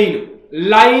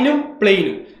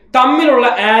പ്ലെയിനും തമ്മിലുള്ള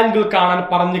ആംഗിൾ കാണാൻ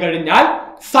പറഞ്ഞു കഴിഞ്ഞാൽ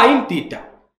സൈൻ തീറ്റ.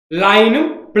 ലൈനും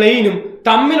പ്ലെയിനും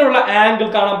തമ്മിലുള്ള ആംഗിൾ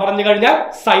കാണാൻ പറഞ്ഞു കഴിഞ്ഞാൽ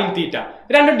സൈൻ തീറ്റ.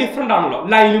 രണ്ടും ഡിഫറെന്റ് ആണല്ലോ,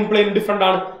 ലൈനും പ്ലെയിനും ഡിഫറെന്റ്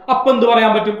ആണ്. അപ്പൊ എന്ത്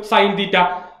പറയാൻ പറ്റും? Sine theta.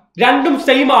 രണ്ടും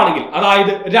സെയിം ആണെങ്കിൽ,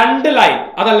 അതായത് 2 ലൈൻ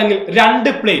അതല്ലെങ്കിൽ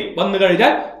 2 പ്ലെയിൻ വന്നു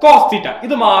കഴിഞ്ഞാൽ കോസ് തീറ്റ.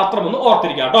 ഇത് മാത്രം ഒന്ന്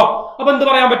ഓർത്തിരിക്കാം കേട്ടോ. അപ്പൊ എന്ത്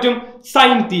പറയാൻ പറ്റും?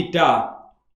 സൈൻ തീറ്റ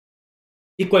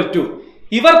ഈക്വൽ ടു,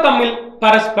 ഇവർ തമ്മിൽ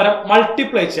പരസ്പരം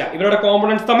മൾട്ടിപ്ലൈ ചെയ്യുക, ഇവരുടെ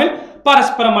കോമ്പണൻസ് തമ്മിൽ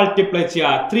പരസ്പരം മൾട്ടിപ്ലൈ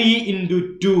ചെയ്യുക. 3 into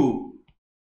 2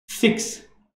 6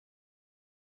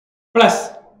 പ്ലസ്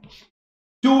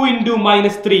 2 into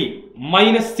 -3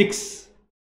 -6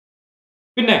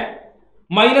 പിന്നെ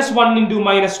 -1 into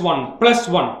 -1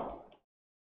 +1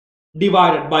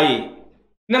 ഡിവൈഡഡ് ബൈ.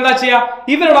 പിന്നെന്താ ചെയ്യാ?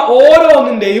 ഇവരുടെ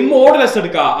ഓരോന്നിന്റെയും മോഡുലസ്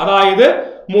എടുക്കുക. അതായത്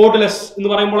മോഡുലസ് എന്ന്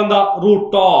പറയുമ്പോൾ എന്താ?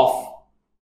 Root of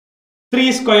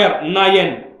 3 square 9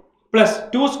 plus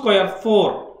 2 square 4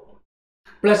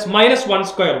 plus -1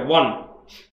 square 1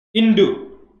 into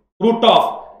root of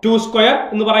 2 square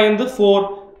എന്ന് പറയുന്നത് 4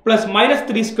 plus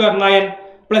 -3 square 9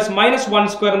 plus -1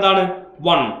 square എന്താണ്?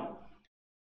 1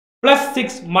 plus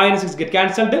 6 -6 get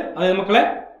cancelled. അതായത് മക്കളെ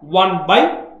 1 by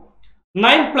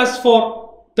 9 plus 4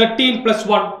 13 plus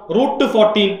 1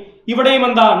 √14. ഇവിടെയും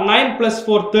എന്താ? 9 plus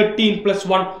 4 13 plus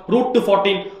 1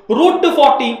 √14.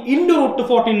 √14 into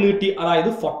 √14 നീട്ടി, അതായത്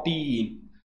 14.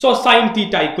 So sin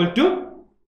theta equal to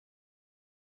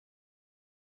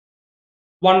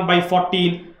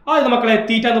 1/14. അതായത് മക്കളെ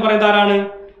തീറ്റ എന്ന് പറയുന്നത് ആരാണ്?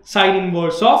 Sine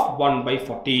inverse of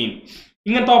 1/14.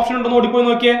 ഇങ്ങനത്തെ ഓപ്ഷൻ ഉണ്ടോ? ഓടിപ്പോയി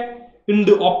നോക്കിയേ.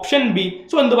 ഉണ്ട്, ഓപ്ഷൻ ബി.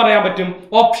 സോ എന്ത് പറയാൻ പറ്റും?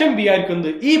 ഓപ്ഷൻ ബി ആയിരിക്കും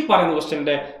ഈ പറയുന്ന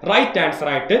ക്വസ്റ്റ്യന്റെ റൈറ്റ് ആൻസർ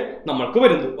ആയിട്ട് നമ്മൾക്ക്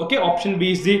വരുന്നത്. Okay, option B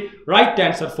is the right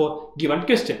answer four given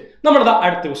question. നമ്മളിതാ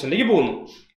അടുത്ത ക്വസ്റ്റ്യനിലേക്ക് പോകുന്നു.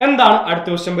 എന്താണ് അടുത്ത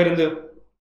ക്വസ്റ്റ്യൻ വരുന്നത്?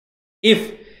 If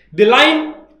the line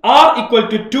r equal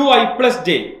to 2i plus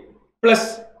j plus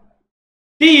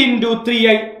t into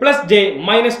 3i plus j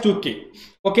minus 2k.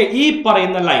 Okay, ഈ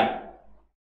പറയുന്ന line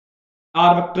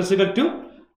r vector is equal to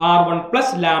r1 plus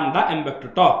lambda m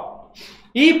vector ട്ടോ.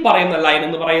 ഈ പറയുന്ന ലൈൻ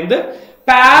എന്ന് പറയുന്നത്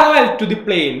parallel to the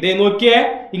plain. ദേ നോക്കിയേ,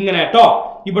 ഇങ്ങനെ കേട്ടോ.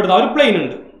 ഇവിടുത്തെ ഒരു പ്ലെയിൻ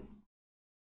ഉണ്ട്.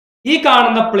 ഈ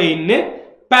കാണുന്ന പ്ലെയിനിന്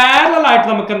പാരലൽ ആയിട്ട്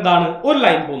നമുക്ക് എന്താണ്? ഒരു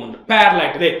ലൈൻ പോകുന്നുണ്ട് പാരലൽ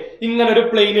ആയിട്ട്. ദേ ഇങ്ങനെ ഒരു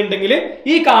പ്ലെയിൻ ഉണ്ടെങ്കിൽ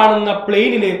ഈ കാണുന്ന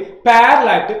പ്ലെയിനിന് പാരലൽ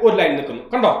ആയിട്ട് ഒരു ലൈൻ നിൽക്കുന്നു.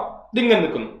 കണ്ടോ? ഇതിങ്ങനെ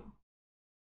നിൽക്കുന്നു.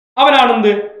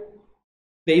 അവനാണെന്ത്?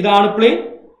 ഇതാണ് പ്ലെയിൻ,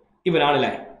 ഇവനാണ്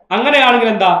ലൈൻ. അങ്ങനെയാണെങ്കിൽ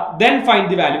എന്താ? then find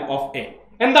the value of a.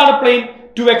 എന്താണ് plain?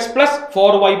 2x plus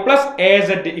 4y plus az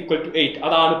equal to 8.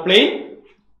 അതാണ് പ്ലെയിൻ,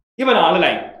 ഇവനാണ്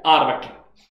ലൈൻ, r വെക്ടർ.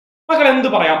 മക്കൾ എന്ത്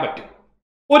പറയാൻ പറ്റും?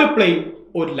 ഒരു പ്ലെയിൻ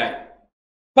ഒരു ലൈൻ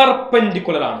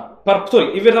പെർപെൻഡിക്കുലർ ആണ്. സോറി,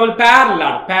 ഇവർ തമ്മിൽ പാരലൽ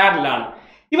ആണ്.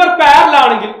 ഇവർ പാരലൽ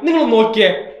ആണെങ്കിൽ നിങ്ങൾ നോക്കിയേ,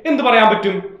 എന്ത് പറയാൻ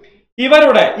പറ്റും?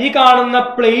 ഇവരുടെ ഈ കാണുന്ന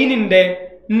പ്ലെയിനിന്റെ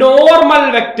നോർമൽ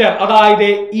വെക്ടർ, അതായത്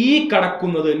ഈ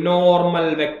കടക്കുന്നത് നോർമൽ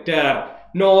വെക്ടർ.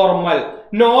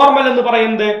 നോർമൽ എന്ന്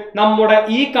പറയുന്നത് നമ്മുടെ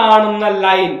ഈ കാണുന്ന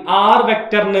ലൈൻ r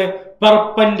വെക്ടറിന്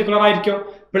പെർപെൻഡിക്കുലർ ആയിരിക്കും.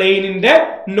 പ്ലെയിനിന്റെ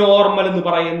നോർമൽ എന്ന്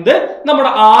പറയുന്നത്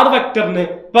നമ്മുടെ r വെക്ടറിന്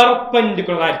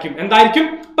പെർപെൻഡിക്കുലർ ആയിരിക്കും. എന്തായിരിക്കും?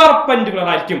 പെർപെൻഡിക്കുലർ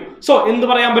ആയിരിക്കും. സോ എന്ത്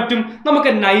പറയാൻ പറ്റും? നമുക്ക്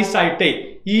നൈസ് ആയിട്ട്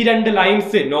ഈ രണ്ട്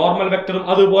ലൈൻസ്, നോർമൽ വെക്ടറും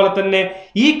അതുപോലെ തന്നെ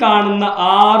ഈ കാണുന്ന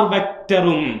r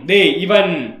വെക്ടറും, ദേ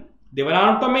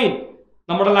ഇവനാണ് ട്ടോ മെയിൻ.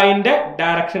 നമ്മുടെ ലൈനിന്റെ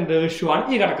ഡയറക്ഷൻ റേഷ്യോ ആണ്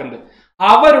ഈ കിടക്കുന്നത്.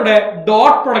 അവരുടെ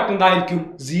ഡോട്ട് പ്രൊഡക്റ്റ് എന്തായിരിക്കും?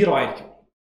 0 ആയിരിക്കും.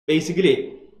 ബേസിക്കലി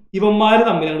ഇവന്മാര്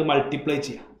തമ്മിൽ അങ്ങോട്ട് മൾട്ടിപ്ലൈ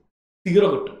ചെയ്യാം, 0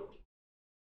 കിട്ടും.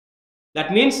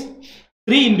 That means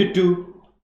 3 into 2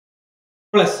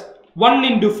 plus 1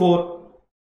 into 4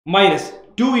 minus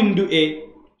 2 into a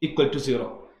equal to 0.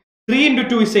 3 into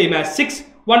 2 is same as 6.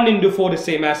 1 into 4 is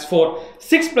same as 4.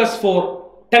 6 plus 4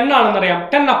 10 ആണെന്നറിയാം.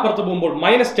 10 അപ്പുറത്ത് പോകുമ്പോൾ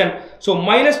minus 10. So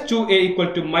minus 2a equal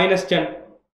to minus 10.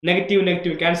 Negative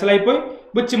negative cancel ആയിപ്പോയി,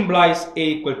 which implies a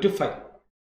equal to 5.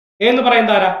 എന്ന്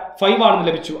പറയുന്നത് ആരാ? 5 ആണെന്ന്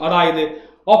ലഭിച്ചു. അതായത്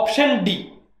option D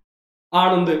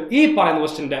ആണെന്ന് ഈ പറയുന്ന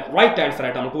ക്വസ്റ്റ്യന്റെ റൈറ്റ് ആൻസർ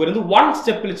ആയിട്ട് നമുക്ക് വരുന്നത്. 1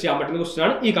 സ്റ്റെപ്പിൽ ചെയ്യാൻ പറ്റുന്ന ക്വസ്റ്റ്യൻ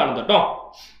ആണ് ഈ കാണുന്നത് കേട്ടോ.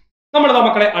 നമ്മൾ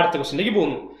മക്കളെ അടുത്ത ക്വസ്റ്റ്യനിലേക്ക്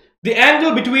പോകുന്നു. The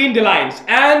angle between the lines.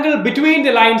 Angle between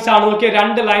the lines ആണ്. നോക്കിയ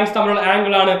രണ്ട് ലൈൻസ് തമ്മിലുള്ള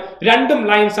ആംഗിൾ ആണ്. രണ്ടും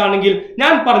ലൈൻസ് ആണെങ്കിൽ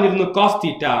ഞാൻ പറഞ്ഞിരുന്നു cos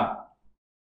തീറ്റ.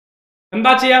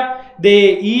 എന്താ ചെയ്യാ? ദേ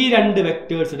ഈ രണ്ട്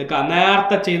വെക്ടേഴ്സ് എടുക്കുക.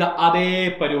 നേരത്തെ ചെയ്ത അതേ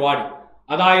പരിപാടി.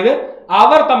 അതായത്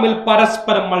അവർ തമ്മിൽ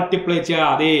പരസ്പരം മൾട്ടിപ്ലൈ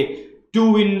ചെയ്യുക. അതേ 2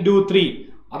 into 3.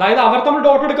 അതായത് അവർ തമ്മിൽ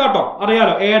ഡോട്ട് എടുക്കുക കേട്ടോ.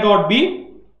 അറിയാലോ, a dot b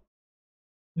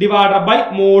divided by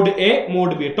mod a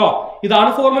mod b കേട്ടോ. ഇതാണ്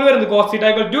ഫോർമുല വരുന്നത്. cos theta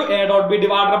equal to a dot b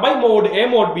divided by mod a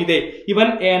mod b. ദേ ഇവൻ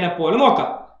a നെ പോലെ നോക്കാം,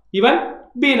 ഇവൻ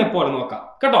b നെ പോലെ നോക്കാം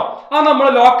കേട്ടോ. അത് നമ്മൾ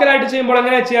ലോക്കൽ ആയിട്ട് ചെയ്യുമ്പോൾ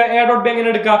എങ്ങനെ ചെയ്യാം? a dot b എങ്ങനെ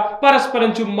എടുക്കുക? പരസ്പരം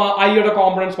ചുമ്മാ i യുടെ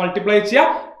കോമ്പണൻസ് മൾട്ടിപ്ലൈ ചെയ്യുക,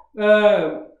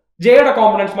 j യുടെ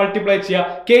കോമ്പണൻസ് മൾട്ടിപ്ലൈ ചെയ്യുക,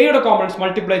 k യുടെ കോമ്പണൻസ്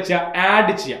മൾട്ടിപ്ലൈ ചെയ്യുക,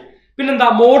 ആഡ് ചെയ്യുക. പിന്നെന്താ?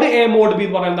 mod a mod b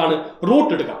എന്ന് പറഞ്ഞാൽ എന്താണ്?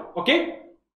 റൂട്ട് എടുക്കാം. ഓക്കെ,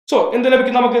 സോ എന്ത്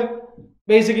ലഭിക്കും നമുക്ക്?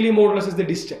 Basically modulus is the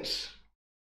distance.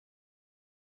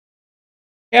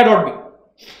 a dot b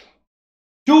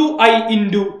 2i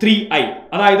into 3i,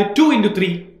 അതായത് 2 into 3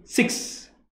 6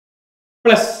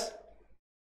 plus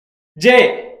j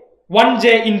 1j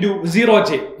into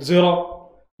 0j 0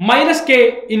 minus k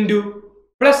into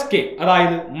plus k,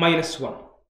 അതായത് minus 1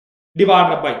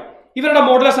 divided by ഇവരുടെ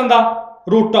മോഡുലസ് എന്താ?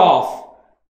 root of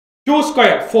 2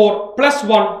 square 4 plus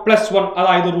 1 plus 1,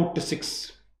 അതായത് root 6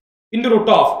 into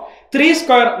root of 3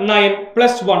 square 9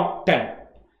 plus 1 10,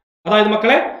 അതായത്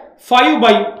മക്കളെ 5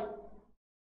 by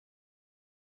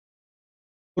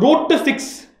root 6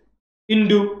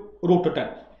 into root 10.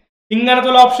 ഇങ്ങനത്തെ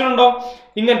ഒരു option ഉണ്ടോ?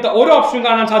 ഇങ്ങനത്തെ ഒരു ഓപ്ഷൻ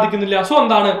കാണാൻ സാധിക്കുന്നില്ല. സോ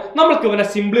എന്താണ്? നമ്മൾക്ക് ഇവനെ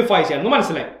സിംപ്ലിഫൈ ചെയ്യാൻ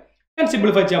മനസ്സിലായി. ഞാൻ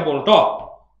സിംപ്ലിഫൈ ചെയ്യാൻ പോകുന്നു കേട്ടോ.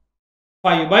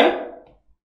 5 by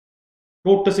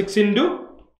root 6 into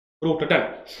root 10.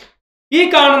 ഈ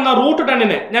കാണുന്ന റൂട്ട്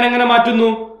 10നെ ഞാൻ എങ്ങനെ മാറ്റുന്നു?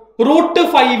 root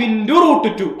 5 into root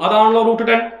 2. അതാണല്ലോ root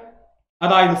 10.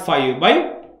 അതായത് 5 by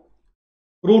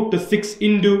root 6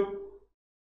 into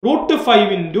root 5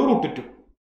 into root 2.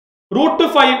 root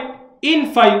 5 in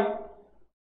 5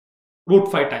 root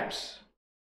 5 times.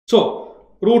 So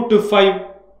root 5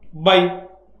 by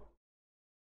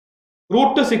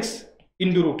root 6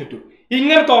 into root 2.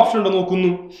 ഇങ്ങനത്തെ ഓപ്ഷൻ ഉണ്ടോ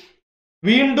നോക്കുന്നു.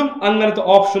 വീണ്ടും അങ്ങനത്തെ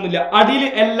ഓപ്ഷൻ ഇല്ല. അടിയിൽ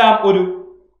എല്ലാം ഒരു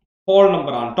ഹോൾ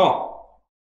നമ്പർ ആണ് കേട്ടോ.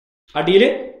 അടിയിൽ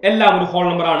എല്ലാം ഒരു ഹോൾ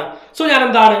നമ്പർ ആണ്. സോ ഞാൻ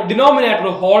എന്താണ്? ഡിനോമിനേറ്റർ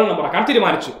ഹോൾ നമ്പർ ആക്കാൻ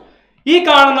തീരുമാനിച്ചു. ഈ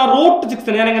കാണുന്ന റൂട്ട്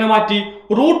 6 ഞാൻ എങ്ങനെ മാറ്റി?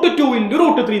 root 2 into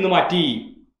root 3 എന്ന് മാറ്റി.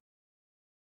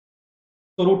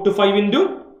 So root 5 into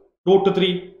root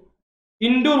 3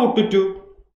 into root 2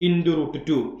 into root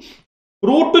 2.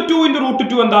 root 2 into root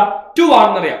 2 എന്താ? 2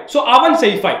 ആണെന്നറിയാം. സോ അവൻ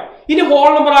സേഫ് ആയി. ഇനി ഹോൾ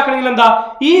നമ്പർ ആക്കണമെങ്കിൽ എന്താ?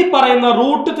 ഈ പറയുന്ന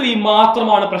root 3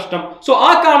 മാത്രമാണ് പ്രശ്നം. സോ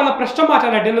ആ കാണുന്ന പ്രശ്നം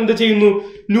മാറ്റാനായിട്ട് ഞാൻ എന്ത് ചെയ്യുന്നു?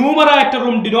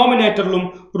 ന്യൂമറേറ്ററിലും ഡിനോമിനേറ്ററിലും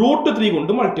root 3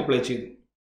 കൊണ്ട് മൾട്ടിപ്ലൈ ചെയ്തു.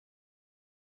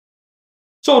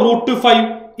 So root 5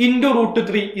 into root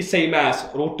 3 is same as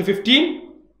root 15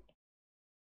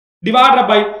 divided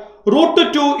by root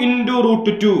 2 into root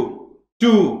 2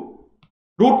 2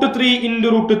 root 3 into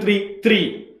root 3 3.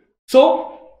 So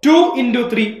 2 into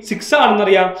 3 6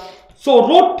 ആണെന്നറിയാം. So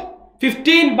root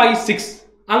 15 by 6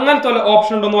 അങ്ങനത്തെ ഒരു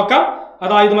ഓപ്ഷൻ ഉണ്ടോ നോക്കാം.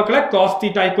 അതായത് മക്കളെ cos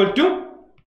theta equal to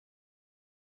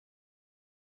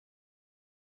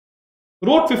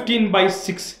root 15 by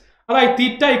 6, അതായത്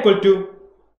theta equal to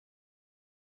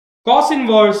cos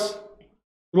inverse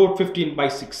root 15 by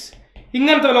 6.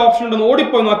 ഇങ്ങനത്തെ ഒരു option ഉണ്ടെന്ന്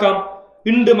ഓടിപ്പോയി നോക്കാം.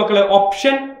 ഉണ്ട് മക്കളെ,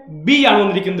 ഓപ്ഷൻ ബി ആണ്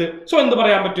വന്നിരിക്കുന്നത്. സോ എന്ത്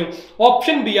പറയാൻ പറ്റും?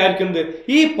 ഓപ്ഷൻ ബി ആയിരിക്കുന്നത്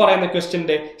ഈ പറയുന്ന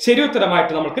ക്വസ്റ്റ്യന്റെ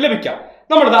ശരിയുത്തരമായിട്ട് നമുക്ക് ലഭിക്കാം.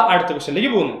 നമ്മളിതാ അടുത്ത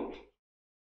ക്വസ്റ്റ്യനിലേക്ക് പോകുന്നു.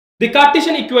 The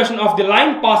Cartesian equation of the line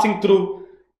passing through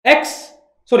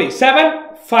 7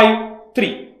 5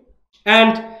 3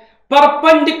 and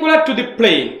perpendicular to the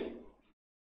plane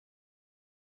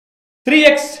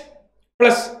 3x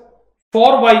plus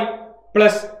 4y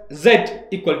plus z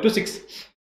equal to 6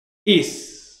 is.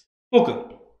 നോക്ക്,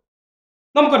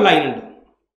 നമുക്കൊരു ലൈൻ ഉണ്ട്.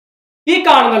 ഈ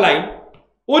കാണുന്ന ലൈൻ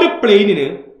ഒരു പ്ലെയിനിന്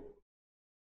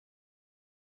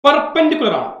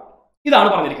പെർപെൻഡിക്കുലർ ആണ്. ഇതാണ്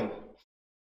പറഞ്ഞിരിക്കുന്നത്.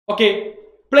 ഓക്കെ,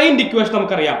 പ്ലെയിൻ ഇക്വേഷൻ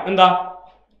നമുക്കറിയാം. എന്താ?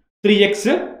 3x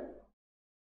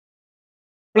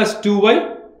plus 2y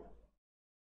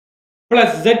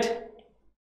plus z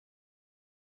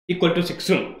equal to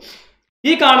 6.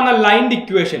 ഈ കാണുന്ന ലൈൻ്റെ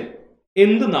ഇക്വേഷൻ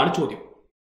എന്തെന്നാണ് ചോദ്യം.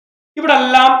 ഇവിടെ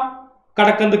എല്ലാം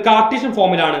കടക്കുന്നത് കാർട്ടീഷ്യൻ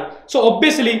ഫോമിലാണ്. So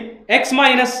obviously x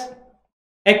minus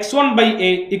x1 by a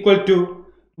equal to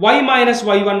y minus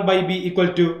y1 by b equal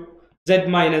to z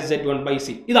minus z1 by c.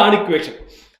 ഇതാണ് equation.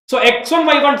 So x1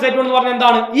 y1 z1 എന്ന് പറഞ്ഞാൽ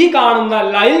എന്താണ്? ഈ കാണുന്ന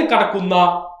ലൈൻ കടക്കുന്ന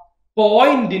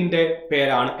പോയിന്റിന്റെ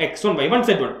പേരാണ് x1 y1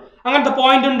 z1. അങ്ങനത്തെ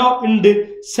പോയിന്റ് ഉണ്ടോ? ഉണ്ട്.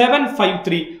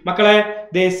 753 മക്കളെ,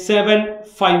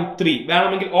 753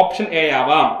 വേണമെങ്കിൽ ഓപ്ഷൻ എ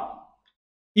ആവാം.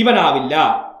 ഇവനാവില്ല,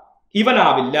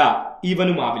 ഇവനാവില്ല,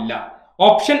 ഇവനുമാവില്ല.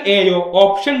 ഓപ്ഷൻ എയോ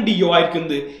ഓപ്ഷൻ ഡിയോ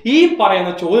ആയിരിക്കുന്നത് ഈ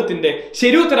പറയുന്ന ചോദ്യത്തിന്റെ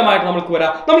ശരിയുത്തരമായിട്ട് നമുക്ക്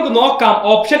വരാം. നമുക്ക് നോക്കാം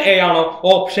ഓപ്ഷൻ എ ആണോ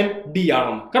ഓപ്ഷൻ ഡി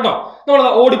ആണോ കേട്ടോ. നമ്മൾ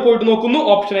ഓടിപ്പോയിട്ട് നോക്കുന്നു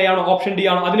ഓപ്ഷൻ എ ആണോ ഓപ്ഷൻ ഡി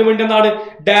ആണോ. അതിനുവേണ്ടി എന്താണ്?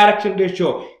 Direction ratio.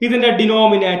 ഇതിന്റെ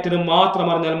ഡിനോമിനേറ്റർ മാത്രം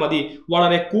അറിഞ്ഞാൽ മതി.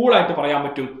 വളരെ കൂളായിട്ട് പറയാൻ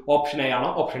പറ്റും ഓപ്ഷൻ എ ആണോ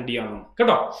ഓപ്ഷൻ ഡി ആണോ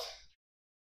കേട്ടോ.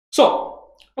 സോ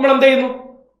നമ്മൾ എന്ത് ചെയ്യുന്നു?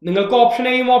 നിങ്ങൾക്ക് ഓപ്ഷൻ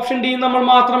എയും ഓപ്ഷൻ ഡിയും നമ്മൾ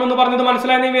മാത്രം എന്ന് പറഞ്ഞത്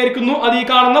മനസ്സിലായെന്ന് വിചാരിക്കുന്നു. അത് ഈ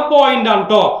കാണുന്ന പോയിന്റ് ആണ്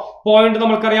കേട്ടോ. പോയിന്റ്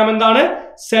നമ്മൾക്കറിയാം എന്താണ്?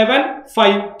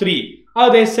 753.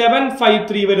 അതെ,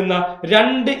 753 വരുന്ന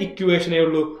രണ്ട് ഇക്വേഷനേ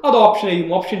ഉള്ളൂ. അത് ഓപ്ഷൻ എയും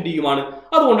ഓപ്ഷൻ ഡിയുമാണ്.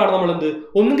 അതുകൊണ്ടാണ് നമ്മൾ എന്ത്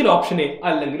ഒന്നുകിൽ ഓപ്ഷൻ എ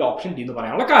അല്ലെങ്കിൽ ഓപ്ഷൻ ഡി എന്ന്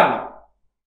പറയാനുള്ള കാരണം.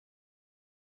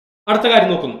 അടുത്ത കാര്യം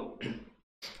നോക്കുന്നു.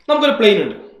 നമുക്കൊരു പ്ലെയിൻ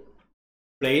ഉണ്ട്.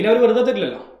 പ്ലെയിൻ അവർ വെറുതെ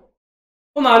തരില്ലല്ലോ.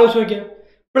 ഒന്ന് ആലോചിച്ച് നോക്കിയാൽ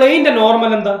പ്ലെയിന്റെ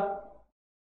നോർമൽ എന്താ?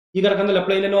 ഈ കിടക്കുന്നില്ല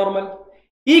പ്ലെയിന്റെ നോർമൽ.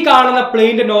 ഈ കാണുന്ന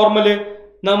പ്ലെയിന്റെ നോർമല്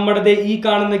നമ്മുടെ ഈ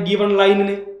കാണുന്ന ഗിവൺ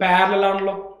ലൈനിന് പാരലൽ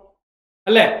ആണല്ലോ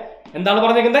അല്ലെ? എന്താണ്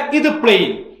പറഞ്ഞേക്കുന്നത്? ഇത്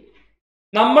പ്ലെയിൻ.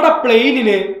 നമ്മുടെ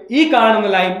പ്ലെയിനിന് ഈ കാണുന്ന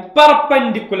ലൈൻ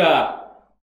പെർപെൻഡിക്കുലർ.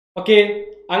 ഓക്കെ,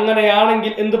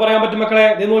 അങ്ങനെയാണെങ്കിൽ എന്ത് പറയാൻ പറ്റും മക്കളെ?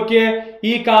 നോക്കിയേ,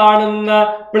 ഈ കാണുന്ന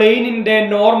പ്ലെയിനിന്റെ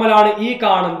നോർമൽ ആണ് ഈ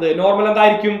കാണുന്നത്. നോർമൽ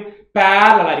എന്തായിരിക്കും?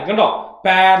 പാരലൽ ആയിരിക്കും കേട്ടോ.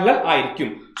 പാരലൽ ആയിരിക്കും.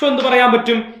 സോ എന്ത് പറയാൻ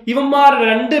പറ്റും? ഇവന്മാരുടെ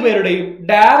രണ്ടുപേരുടെയും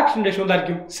ഡയറക്ഷൻ റേഷ്യോ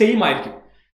എന്തായിരിക്കും? സെയിം ആയിരിക്കും.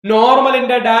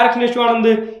 നോർമലിന്റെ ഡയറക്ഷൻ റേഷ്യോ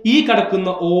ആണെന്ത്? ഈ കിടക്കുന്ന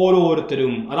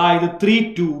ഓരോരുത്തരും, അതായത്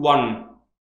 3:1.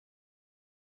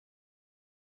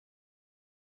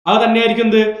 അത് തന്നെയായിരിക്കും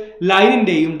എന്ത്?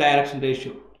 ലൈനിന്റെയും ഡയറക്ഷൻ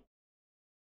റേഷ്യോ.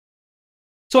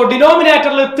 സോ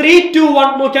ഡിനോമിനേറ്ററിൽ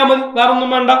 3:1 നോക്കിയാൽ മതി, വേറെ ഒന്നും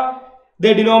വേണ്ട.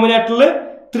 ഡിനോമിനേറ്ററിൽ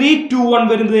 3:1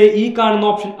 വരുന്നത് ഈ കാണുന്ന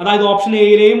ഓപ്ഷൻ, അതായത് ഓപ്ഷൻ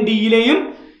എയിലെയും ഡിയിലെയും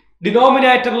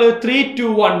ഡിനോമിനേറ്ററിൽ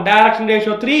 3:1 ഡയറക്ഷൻ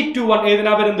റേഷ്യോ 3:1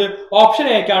 ഏതിനാ വരുന്നത്? ഓപ്ഷൻ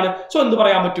എക്കാണ്. സോ എന്ത്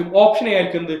പറയാൻ പറ്റും? ഓപ്ഷൻ എ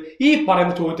ആയിരിക്കുന്നത് ഈ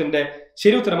പറയുന്ന ചോദ്യത്തിന്റെ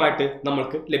ശരി ഉത്തരമായിട്ട്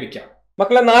നമ്മൾക്ക് ലഭിക്കാം.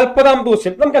 മക്കളെ 40ാമത്തെ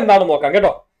ക്വസ്റ്റ്യൻ നമുക്ക് എന്താണ് നോക്കാം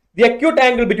കേട്ടോ. The acute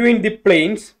angle between the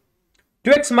planes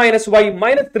 2x minus y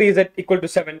minus 3z equal to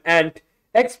 7 and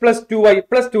x plus 2y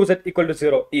plus 2z equal to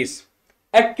 0 is.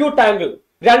 Acute angle,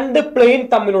 രണ്ട് പ്ലെയിൻ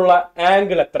തമ്മിലുള്ള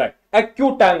ആംഗിൾ എത്ര?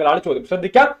 അക്യൂട്ട് ആംഗിൾ ആണ് ചോദ്യം.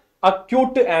 ശ്രദ്ധിക്കാം,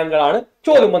 അക്യൂട്ട് ആംഗിൾ ആണ്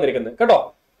ചോദ്യം വന്നിരിക്കുന്നത് കേട്ടോ.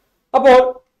 അപ്പോൾ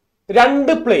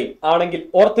രണ്ട് പ്ലെയിൻ ആണെങ്കിൽ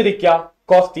ഓർത്തിരിക്കുക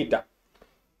കോസ് തീറ്റ.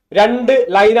 രണ്ട്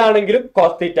ലൈൻ ആണെങ്കിലും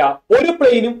കോസ് തീറ്റ. ഒരു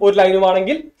പ്ലെയിനും ഒരു ലൈനും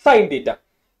ആണെങ്കിൽ സൈൻ തീറ്റ.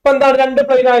 ഇപ്പൊ എന്താണ്? രണ്ട്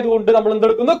പ്ലെയിൻ ആയതുകൊണ്ട് നമ്മൾ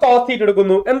എന്തെടുക്കുന്നു? കോസ് തീറ്റ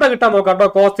എടുക്കുന്നു. എന്താ കിട്ടാൻ നോക്കാം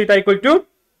കേട്ടോ. കോസ് തീറ്റ ഈക്വൽ ടു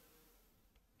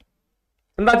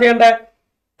എന്താ ചെയ്യേണ്ടേ?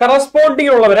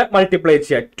 കറസ്പോണ്ടിങ് ഉള്ളവരെ മൾട്ടിപ്ലൈ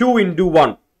ചെയ്യുക. 2 into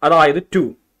 1 അതായത് 2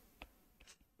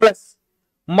 പ്ലസ്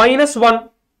 -1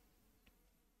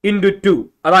 into 2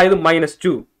 അതായത്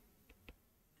 -2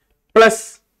 plus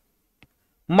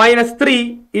 -3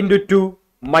 into 2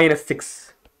 -6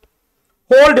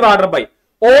 whole divided by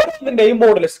ഓരോന്നിന്റെയും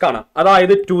മോഡുലസ് കാണാം.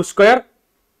 അതായത് 2²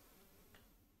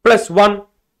 plus 1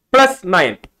 plus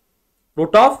 9.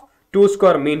 Root of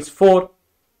 2² means 4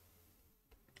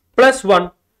 plus 1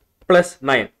 plus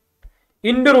 9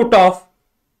 into root of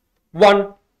 1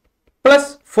 plus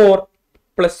 4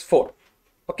 plus 4.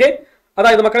 Okay,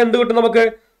 അതായത് മക്കളെ എന്ത് കിട്ടും നമുക്ക്?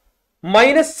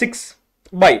 -6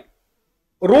 by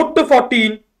root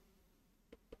 14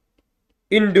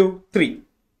 into 3.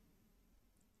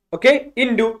 Okay,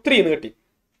 into 3 എന്ന് കിട്ടി.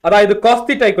 അതായത് cos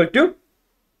theta equal to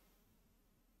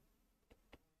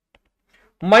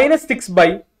 -6 by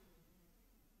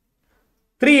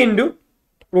 3 into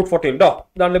root 14 കേട്ടോ.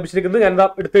 ഇതാണ് ലഭിച്ചിരിക്കുന്നത്. ഞാൻ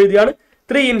എടുത്ത് എഴുതിയാണ്.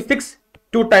 3 in 6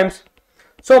 2 times.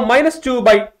 So -2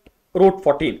 by root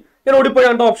 14. ഞാൻ ഓടിപ്പോയി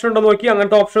അങ്ങനത്തെ ഓപ്ഷൻ ഉണ്ടോ നോക്കി.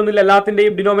 അങ്ങനത്തെ ഓപ്ഷൻ ഒന്നുമില്ല.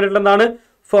 എല്ലാത്തിന്റെയും ഡിനോമിനേറ്റർ എന്താണ്?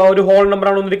 ഒരു ഹോൾ നമ്പർ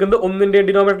ആണ് വന്നിരിക്കുന്നത്. ഒന്നിന്റെയും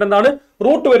ഡിനോമിനേറ്റർ എന്താണ്?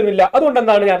 റൂട്ട് വരുന്നില്ല. അതുകൊണ്ട്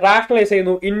എന്താണ്? ഞാൻ റാഷണലൈസ്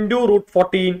ചെയ്യുന്നു. Into root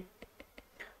 14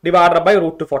 divided by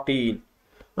root 14.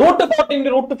 Root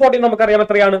 14 നമുക്കറിയാം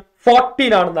എത്രയാണ്?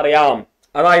 14 ആണെന്ന് അറിയാം.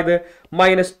 അതായത്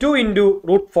 -2 into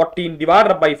root 14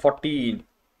 divided by 14.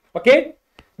 Okay,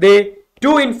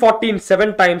 2 in 14 7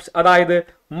 times. അതായത്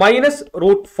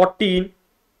 -√14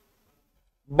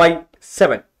 by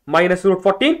 7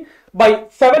 -√14 by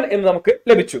 7 എന്ന് നമുക്ക്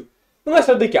ലഭിച്ചു. നിങ്ങൾ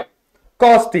ശ്രദ്ധിക്കാം,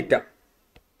 കോസ് തീറ്റ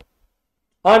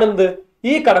ആണെന്ത്?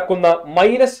 ഈ കടക്കുന്ന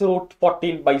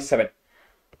 -√14 by 7.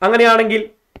 അങ്ങനെയാണെങ്കിൽ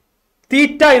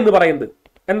തീറ്റ എന്ന് പറയുന്നത്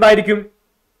എന്തായിരിക്കും?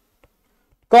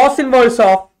 Cos inverse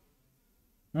of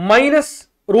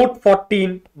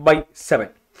 -√14 by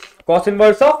 7. Cos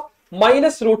inverse of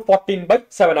 -√14 by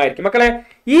 7 ആയിരിക്കും. മക്കളെ,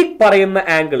 ഈ പറയുന്ന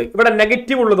ആംഗിൾ ഇവിടെ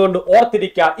നെഗറ്റീവ് ഉള്ളതുകൊണ്ട്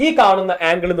ഓർത്തിരിക്കുക. ഈ കാണുന്ന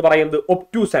ആംഗിൾ എന്ന് പറയുന്നത്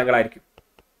ഒബ്റ്റ്യൂസ് ആംഗിൾ ആയിരിക്കും.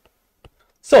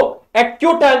 സോ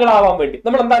അക്യൂട്ട് ആംഗിൾ ആവാൻ വേണ്ടി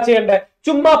നമ്മൾ എന്താ ചെയ്യേണ്ടത്?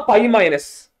 ചുമ്മാ പൈ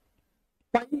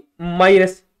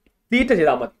മൈനസ് തീറ്റ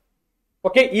ചെയ്താൽ മതി.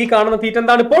 ഓക്കെ, ഈ കാണുന്ന തീറ്റ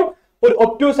എന്താണ്? ഇപ്പോൾ ഒരു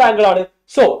ഒബ്റ്റ്യൂസ് ആംഗിൾ ആണ്.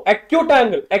 സോ അക്യൂട്ട്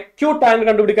ആംഗിൾ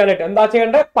കണ്ടുപിടിക്കാനായിട്ട് എന്താ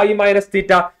ചെയ്യേണ്ടത്? Pi minus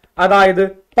theta. അതായത്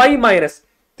പൈ മൈനസ്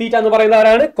തീറ്റ എന്ന് പറയുന്ന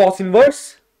ആരാണ്? Cos inverse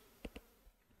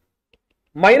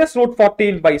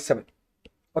 -√14/7.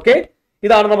 ഓക്കെ,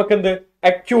 ഇതാണ് നമുക്ക് എന്ത്?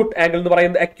 അക്യൂട്ട് ആംഗിൾ എന്ന്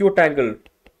പറയുന്നത്. Acute angle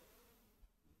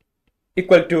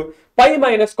equal to pi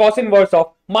minus cos inverse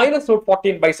of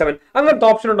 -√14/7. അങ്ങനത്തെ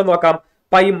ഓപ്ഷൻ ഉണ്ടെന്ന് നോക്കാം.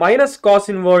 Pi minus cos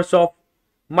inverse of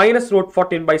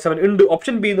 -√14/7 ഉണ്ട്.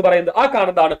 ഓപ്ഷൻ ബി എന്ന് പറയുന്നത് ആ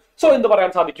കാണുന്നതാണ്. സോ എന്ത്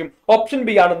പറയാൻ സാധിക്കും? ഓപ്ഷൻ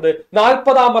ബി ആണെന്ന്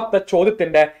 40ാമത്തെ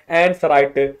ചോദ്യത്തിന്റെ ആൻസർ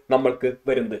ആയിട്ട് നമ്മൾക്ക്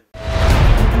വരുന്നത്.